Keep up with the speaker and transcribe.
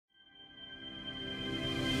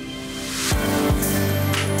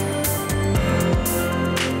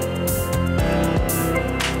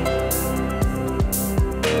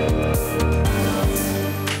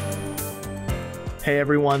Hey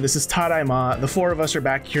everyone, this is Tadaima. The four of us are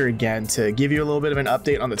back here again to give you a little bit of an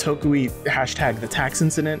update on the Tokui hashtag the tax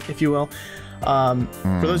incident, if you will.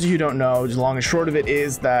 For those of you who don't know, the long and short of it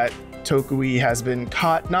is that Tokui has been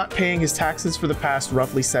caught not paying his taxes for the past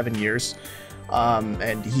roughly 7 years.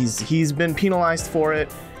 And he's been penalized for it.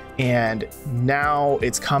 And now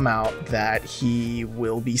it's come out that he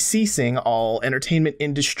will be ceasing all entertainment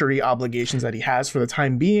industry obligations that he has for the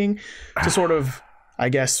time being to sort of, I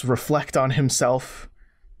guess, reflect on himself,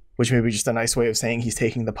 which may be just a nice way of saying he's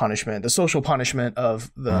taking the punishment, the social punishment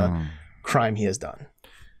of the crime he has done.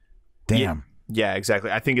 Damn. Yeah, exactly.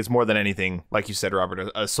 I think it's more than anything, like you said,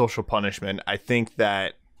 Robert, a social punishment. I think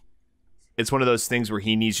that it's one of those things where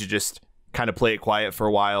he needs to just kind of play it quiet for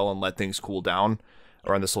a while and let things cool down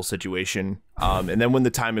around this whole situation. And then when the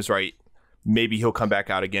time is right, maybe he'll come back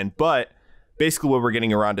out again. But basically what we're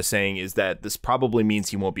getting around to saying is that this probably means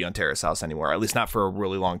he won't be on Terrace House anymore, at least not for a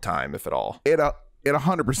really long time, if at all. It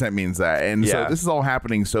 100% means that. And so this is all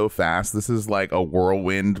happening so fast. This is like a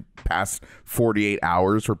whirlwind past 48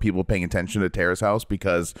 hours for people paying attention to Terrace House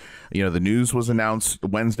because, you know, the news was announced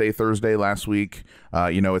Wednesday, Thursday last week.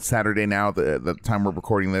 It's Saturday now, the time we're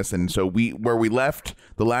recording this. And so where we left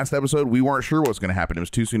the last episode, we weren't sure what was going to happen. It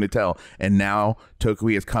was too soon to tell. And now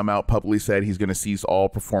Tokui has come out, publicly said he's going to cease all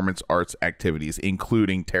performance arts activities,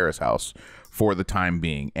 including Terrace House, for the time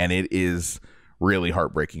being. And it is really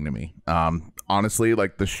heartbreaking to me. Honestly,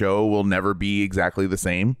 like, the show will never be exactly the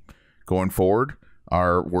same going forward.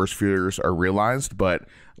 Our worst fears are realized, but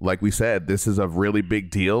like we said, this is a really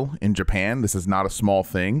big deal in Japan. This is not a small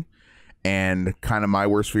thing, and kind of my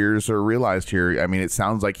worst fears are realized here. I mean, it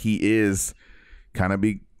sounds like he is kind of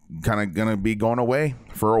gonna be going away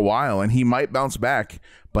for a while, and he might bounce back,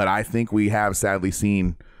 but I think we have sadly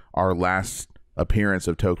seen our last appearance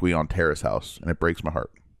of Tokui on Terrace House, and it breaks my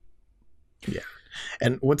heart. Yeah.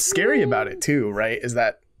 And what's scary about it too, right, is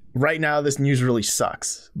that right now this news really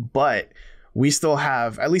sucks, but we still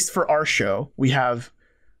have, at least for our show, we have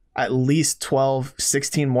at least 12,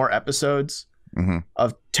 16 more episodes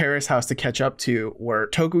of Terrace House to catch up to, where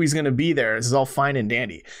Tokui's going to be there. This is all fine and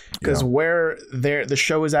dandy because where the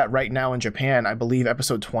show is at right now in Japan, I believe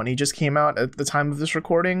episode 20 just came out at the time of this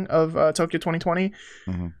recording of Tokyo 2020.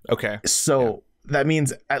 Okay. So that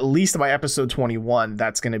means at least by episode 21,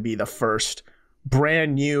 that's going to be the first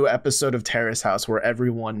brand new episode of Terrace House where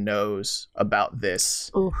everyone knows about this.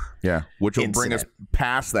 Yeah, which will bring us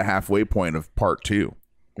past the halfway point of part 2.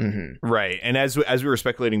 Right. And as we were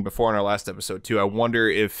speculating before in our last episode too, I wonder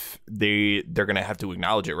if they're gonna have to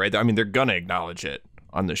acknowledge it, right? I mean, they're gonna acknowledge it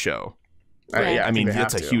on the show. Right. I mean,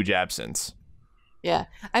 it's a huge absence. Yeah.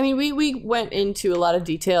 I mean, we went into a lot of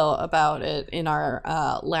detail about it in our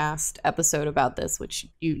last episode about this, which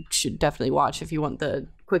you should definitely watch if you want the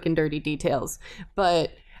quick and dirty details.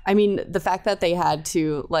 But I mean, the fact that they had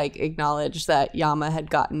to like acknowledge that Yama had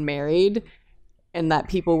gotten married and that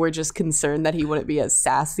people were just concerned that he wouldn't be as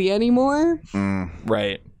sassy anymore.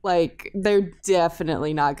 Right. Like, they're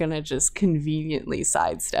definitely not going to just conveniently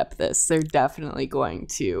sidestep this. They're definitely going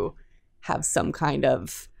to have some kind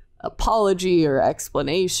of apology or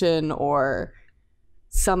explanation or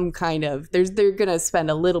some kind of they're gonna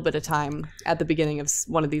spend a little bit of time at the beginning of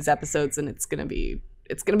one of these episodes, and it's gonna be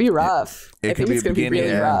rough. I think it's gonna be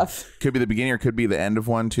really rough. Could be the beginning or could be the end of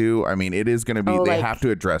one too. I mean, it is gonna be they have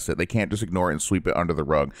to address it. They can't just ignore it and sweep it under the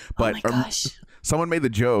rug. But oh my gosh. Someone made the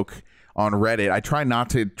joke on Reddit. I try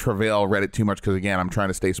not to travail Reddit too much because, again, I'm trying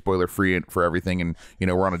to stay spoiler free for everything, and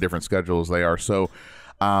we're on a different schedule as they are. So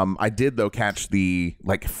I did, though, catch the,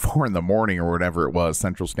 4 in the morning or whatever it was,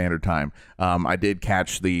 Central Standard Time. I did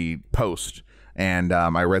catch the post, and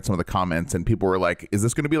I read some of the comments, and people were like, is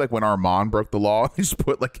this going to be like when Armand broke the law? He just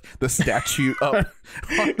put, the statute up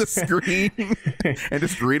on the screen and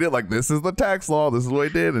just read it like, this is the tax law. This is what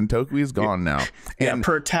I did, and Tokui's gone now. And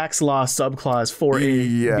per tax law, subclause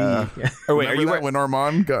 4A. Yeah. Or wait, are you when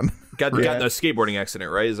Armand got the skateboarding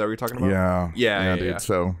accident, right? Is that what you're talking about? Yeah, dude.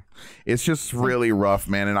 So it's just really rough,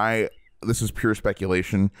 man. And this is pure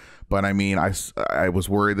speculation, but I mean, I was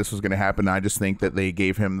worried this was going to happen. I just think that they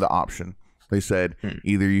gave him the option. They said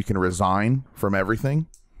either you can resign from everything,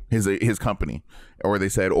 his company, or they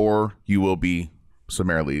said, or you will be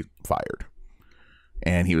summarily fired.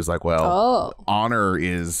 And he was like, well, honor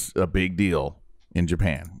is a big deal in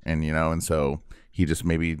Japan, and so he just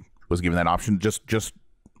maybe was given that option. Just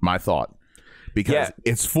my thought, because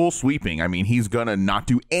it's full sweeping. I mean, he's gonna not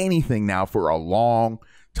do anything now for a long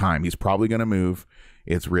time. He's probably gonna move.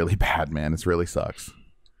 It's really bad, man. It really sucks.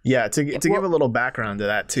 Yeah, to give a little background to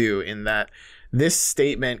that too, in that this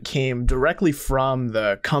statement came directly from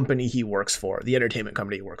the company he works for, the entertainment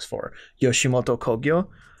company he works for, Yoshimi Tokui.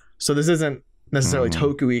 So this isn't necessarily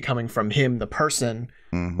Tokui coming from him, the person,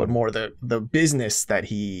 but more the business that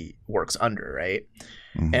he works under, right?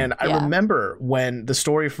 And I remember when the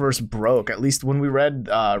story first broke, at least when we read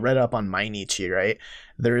up on Mainichi, right?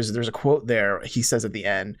 There's a quote there. He says at the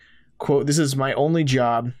end, quote, "This is my only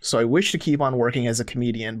job, so I wish to keep on working as a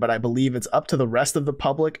comedian, but I believe it's up to the rest of the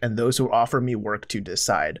public and those who offer me work to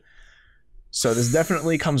decide." So this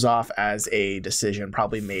definitely comes off as a decision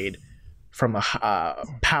probably made from a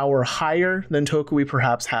power higher than Tokui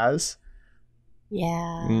perhaps has.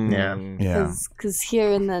 Yeah. Because here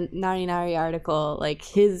in the Nari Nari article, like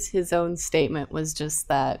his own statement was just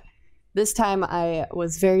that this time I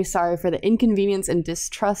was very sorry for the inconvenience and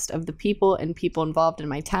distrust of the people and people involved in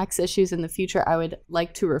my tax issues. In the future, I would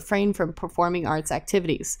like to refrain from performing arts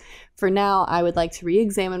activities. For now, I would like to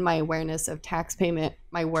re-examine my awareness of tax payment,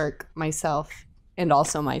 my work, myself, and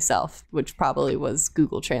also myself, which probably was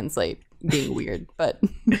Google Translate being weird, but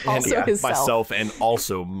also his myself and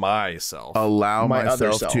also myself. Allow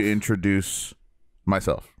myself to introduce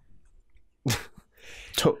myself.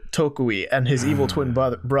 Tokui and his evil twin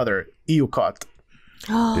brother Iukot.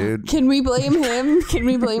 Dude, can we blame him? Can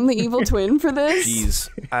we blame the evil twin for this? Jeez.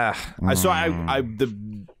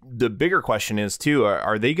 So the bigger question is too: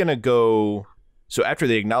 are they going to go? So after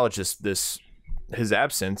they acknowledge this his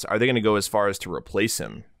absence, are they going to go as far as to replace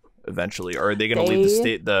him eventually, or are they going to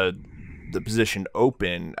leave the position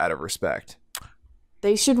open out of respect?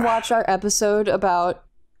 They should watch our episode about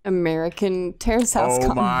American Terrace House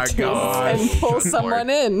and pull someone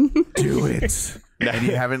in. Do it. And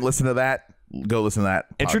you haven't listened to that? Go listen to that.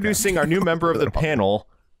 Introducing our new member of the panel,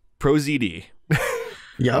 ProZD.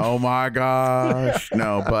 Oh my gosh.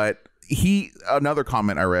 No, but another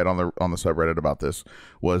comment I read on the subreddit about this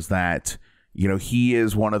was that, you know, he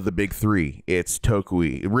is one of the big three. It's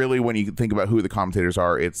Tokui. Really, when you think about who the commentators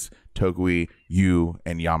are, it's Tokui, you,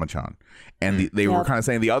 and Yamachan. And they were kind of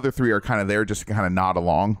saying the other three are kind of there just to kind of nod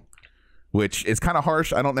along, which is kind of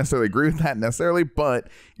harsh. I don't necessarily agree with that necessarily, but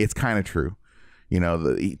it's kind of true. You know,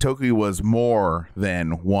 Tokui was more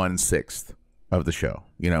than 1/6 of the show.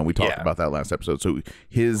 You know, we talked about that last episode. So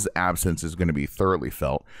his absence is going to be thoroughly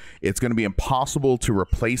felt. It's going to be impossible to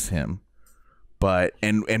replace him. But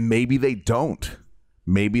and maybe they don't.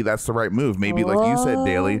 Maybe that's the right move. Maybe, like you said,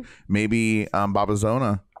 Daly, maybe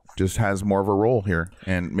Babazona just has more of a role here,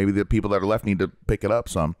 and maybe the people that are left need to pick it up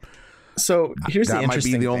some. So here's the interesting thing. That might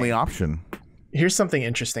be the thing. only option. Here's something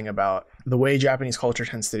interesting about the way Japanese culture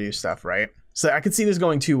tends to do stuff, right? So I could see this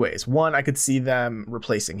going two ways. One, I could see them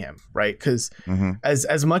replacing him, right? Because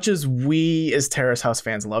as much as we as Terrace House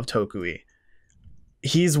fans love Tokui,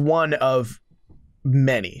 he's one of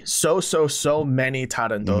many, so many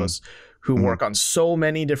tarandos who work on so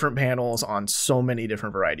many different panels on so many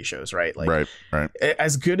different variety shows, right? Like, right.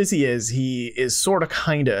 As good as he is sort of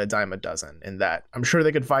kind of a dime a dozen in that I'm sure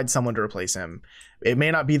they could find someone to replace him. It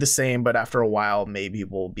may not be the same, but after a while, maybe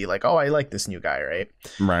we'll be like, oh, I like this new guy, right?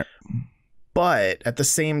 Right. But at the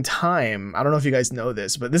same time, I don't know if you guys know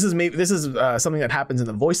this, but this is something that happens in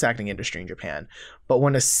the voice acting industry in Japan. But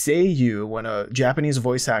when a Japanese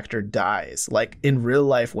voice actor dies, like in real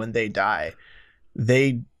life when they die,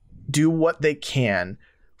 they do what they can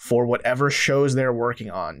for whatever shows they're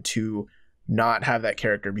working on to not have that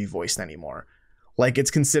character be voiced anymore. Like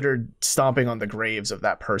it's considered stomping on the graves of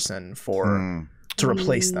that person to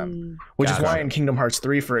replace them, which is why in Kingdom Hearts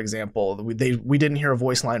 3, for example, we didn't hear a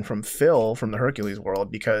voice line from Phil from the Hercules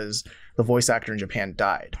world because the voice actor in Japan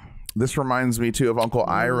died. This reminds me too of Uncle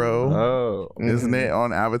Iroh, isn't it,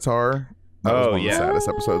 on Avatar? That was one of the saddest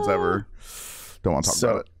episodes ever. Don't want to talk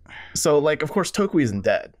about it. So, like, of course, Tokui isn't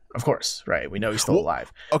dead. Of course, right? We know he's still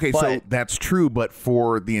alive. Okay, so that's true, but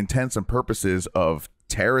for the intents and purposes of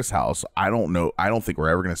Terrace House, I don't know. I don't think we're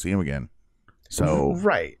ever going to see him again. So,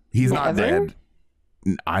 right, he's not dead.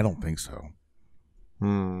 I don't think so.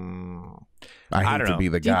 I hate to be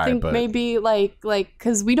the guy, do you think but maybe like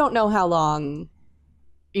because we don't know how long,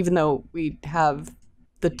 even though we have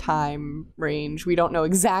the time range, we don't know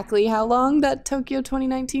exactly how long that Tokyo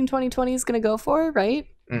 2019-2020 is going to go for, right?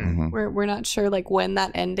 We're not sure like when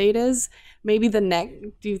that end date is. Maybe do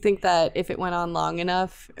you think that if it went on long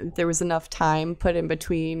enough, there was enough time put in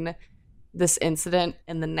between this incident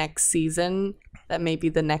and the next season that maybe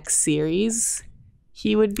the next series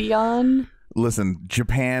he would be on? Listen,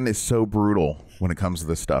 Japan is so brutal when it comes to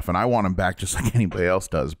this stuff, and I want him back just like anybody else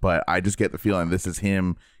does, but I just get the feeling this is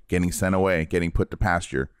him getting sent away, getting put to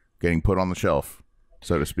pasture, getting put on the shelf,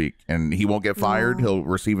 so to speak. And he won't get fired. He'll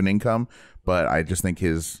receive an income, but I just think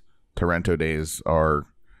his Torrento days are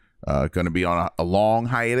going to be on a long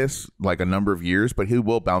hiatus, like a number of years, but he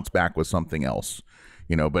will bounce back with something else,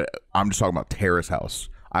 you know. But I'm just talking about Terrace House.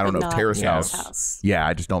 I don't But know if not Terrace Terrace House. House. Yeah,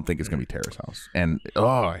 I just don't think it's gonna be Terrace House. And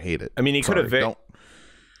I hate it. I mean, he could have don't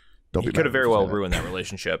he could have very well ruined that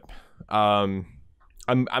relationship. I'm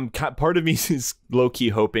part of me is low key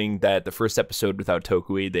hoping that the first episode without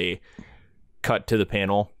Tokui, they cut to the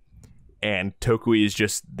panel and Tokui is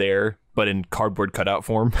just there, but in cardboard cutout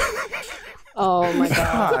form. Oh my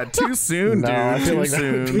god! Too soon, dude. I feel Too like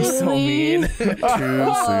soon. that would be so mean. Too soon.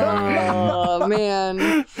 Oh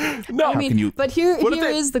man! No, I mean, but here What if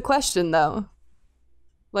is the question though.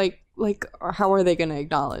 Like, how are they going to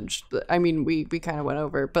acknowledge? I mean, we kind of went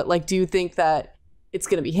over, but like, do you think that it's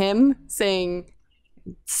going to be him saying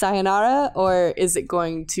sayonara, or is it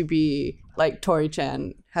going to be like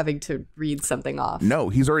Tori-chan having to read something off? No,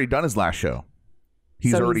 he's already done his last show.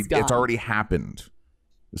 It's gone. already happened.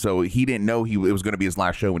 So he didn't know it was going to be his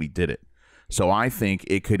last show when he did it. So I think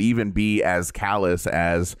it could even be as callous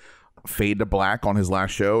as fade to black on his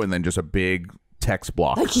last show and then just a big text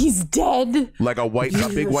block. Like he's dead? Like a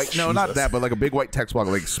big white, no, not that, but like a big white text block,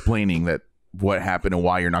 like explaining that what happened and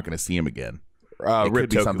why you're not going to see him again. It could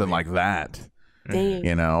be something like that. Dang.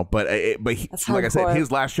 You know, but like I said, his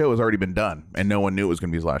last show has already been done and no one knew it was going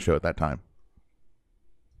to be his last show at that time.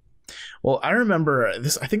 Well, I remember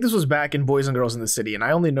this. I think this was back in Boys and Girls in the City, and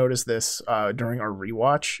I only noticed this during our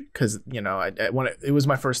rewatch because when it was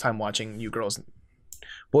my first time watching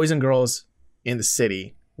Boys and Girls in the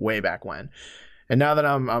City way back when, and now that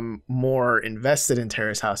I'm more invested in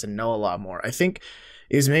Terrace House and know a lot more, I think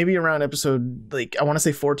is maybe around episode I want to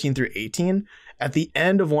say 14 through 18. At the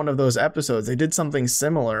end of one of those episodes, they did something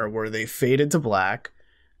similar where they faded to black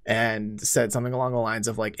and said something along the lines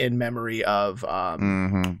of like in memory of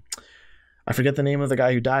I forget the name of the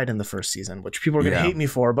guy who died in the first season, which people are going to hate me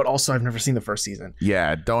for, but also I've never seen the first season.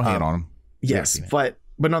 Yeah, don't hate on him. Yes, but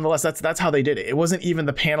nonetheless, that's how they did it. It wasn't even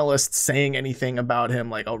the panelists saying anything about him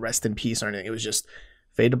like, oh, rest in peace or anything. It was just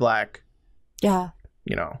fade to black. Yeah.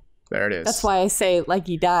 There it is. That's why I say like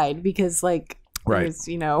he died, because like there's,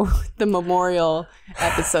 the memorial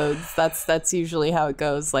episodes. That's usually how it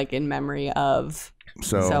goes, like in memory of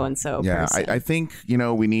so and so. Yeah, person. I think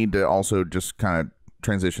we need to also just kind of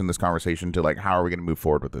transition this conversation to like how are we going to move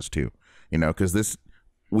forward with this too, because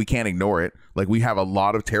we can't ignore it. Like we have a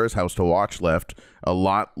lot of Terrace House to watch left, a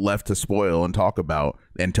lot left to spoil and talk about,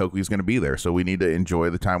 and Tokui's going to be there, so we need to enjoy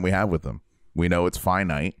the time we have with them. We know it's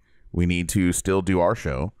finite. We need to still do our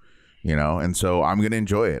show, and so I'm going to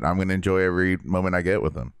enjoy it. I'm going to enjoy every moment I get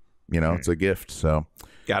with them. It's a gift. So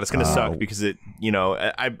God, it's going to suck because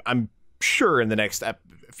I'm sure in the next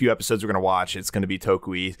few episodes we're going to watch, it's going to be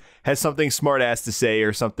Tokui has something smart ass to say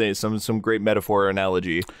or something, some great metaphor or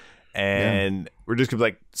analogy, and we're just going to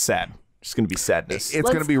be like sad. Just going to be sadness. It's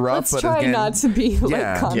going to be rough. Let's but try again, not to be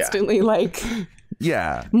like constantly like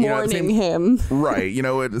mourning him. Right.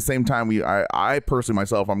 At the same time, I personally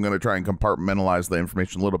myself, I'm going to try and compartmentalize the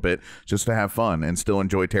information a little bit just to have fun and still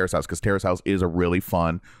enjoy Terrace House, because Terrace House is a really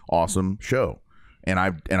fun, awesome show. And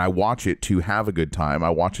I watch it to have a good time.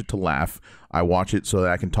 I watch it to laugh. I watch it so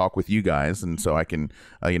that I can talk with you guys, and so I can,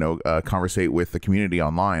 conversate with the community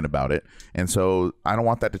online about it. And so I don't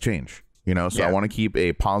want that to change. So I want to keep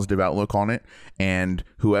a positive outlook on it. And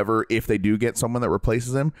whoever, if they do get someone that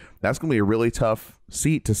replaces him, that's going to be a really tough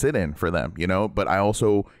seat to sit in for them, But I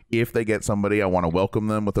also, if they get somebody, I want to welcome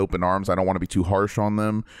them with open arms. I don't want to be too harsh on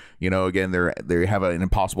them. Again, they have an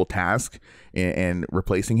impossible task in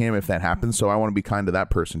replacing him if that happens. So I want to be kind to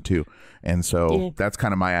that person too. And so that's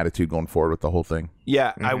kind of my attitude going forward with the whole thing.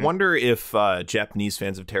 Yeah. I wonder if Japanese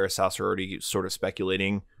fans of Terrace House are already sort of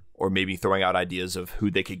speculating or maybe throwing out ideas of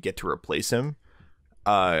who they could get to replace him.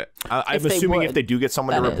 I'm assuming if they do get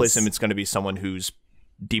someone to replace him, it's going to be someone who's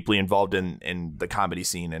deeply involved in the comedy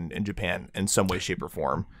scene in Japan in some way, shape, or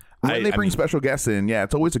form. When they bring special guests in,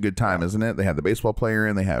 it's always a good time, isn't it? They have the baseball player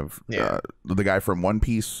in. They have the guy from One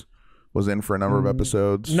Piece was in for a number of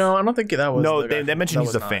episodes. No, I don't think that was. No, they mentioned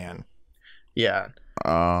he's a fan. Yeah.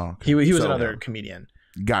 He was another comedian.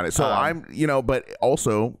 Got it. So but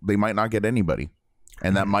also they might not get anybody.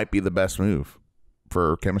 And that might be the best move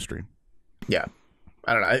for chemistry. Yeah.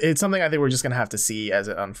 I don't know. It's something I think we're just going to have to see as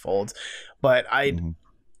it unfolds. But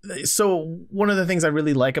so one of the things I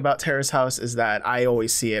really like about Terrace House is that I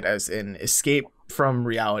always see it as an escape from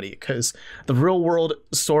reality, because the real world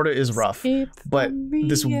sort of is rough. But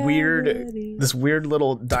this weird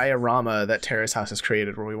little diorama that Terrace House has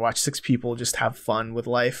created, where we watch 6 people just have fun with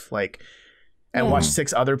life, and watch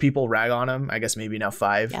 6 other people rag on them. I guess maybe now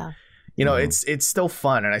 5. Yeah. It's still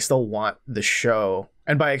fun, and I still want the show,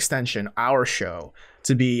 and by extension, our show,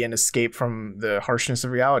 to be an escape from the harshness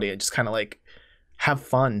of reality and just kind of have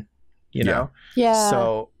fun, you know? Yeah.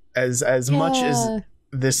 So as much as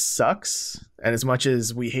this sucks, and as much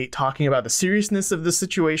as we hate talking about the seriousness of the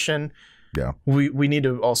situation, we need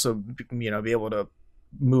to also, be able to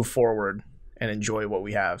move forward and enjoy what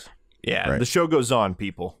we have. Yeah, the show goes on,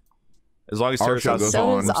 people. As long as Terrace House goes on,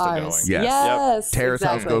 we're still going. Yes, Terrace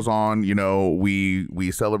House goes on.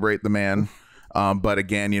 We celebrate the man. But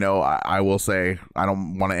again, I will say, I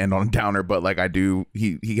don't want to end on a downer, but like I do,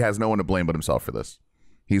 he has no one to blame but himself for this.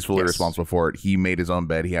 He's fully responsible for it. He made his own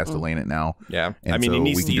bed. He has to lay in it now. Yeah. And so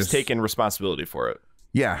he's taking responsibility for it.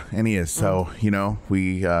 Yeah, and he is. So,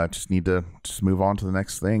 we just need to just move on to the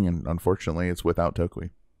next thing. And unfortunately, it's without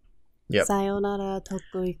Tokui. Yep. Sayonara,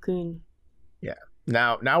 Tokui-kun. Yeah.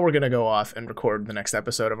 Now we're going to go off and record the next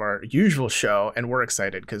episode of our usual show. And we're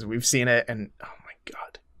excited because we've seen it. And oh my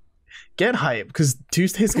God. Get hype, because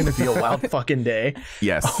Tuesday's going to be a wild fucking day.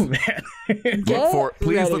 Yes. Oh, man.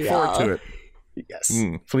 Please look forward to it. Yes.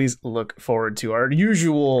 Please look forward to our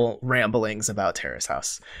usual ramblings about Terrace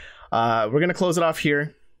House. We're going to close it off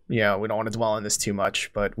here. Yeah, we don't want to dwell on this too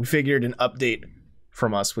much, but we figured an update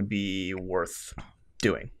from us would be worth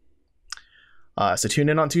doing. So tune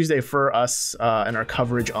in on Tuesday for us and our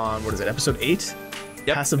coverage on, episode 8?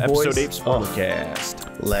 Yep, Passive episode Boys. 8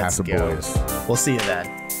 spoilercast. Let's Passive go. Boys. We'll see you then.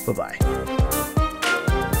 Bye-bye.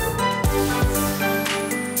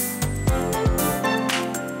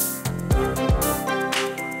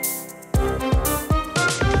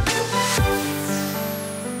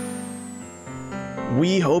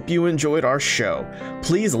 We hope you enjoyed our show.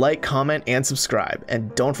 Please like, comment, and subscribe.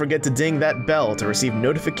 And don't forget to ding that bell to receive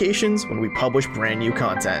notifications when we publish brand new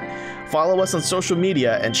content. Follow us on social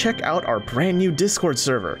media and check out our brand new Discord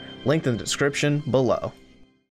server, linked in the description below.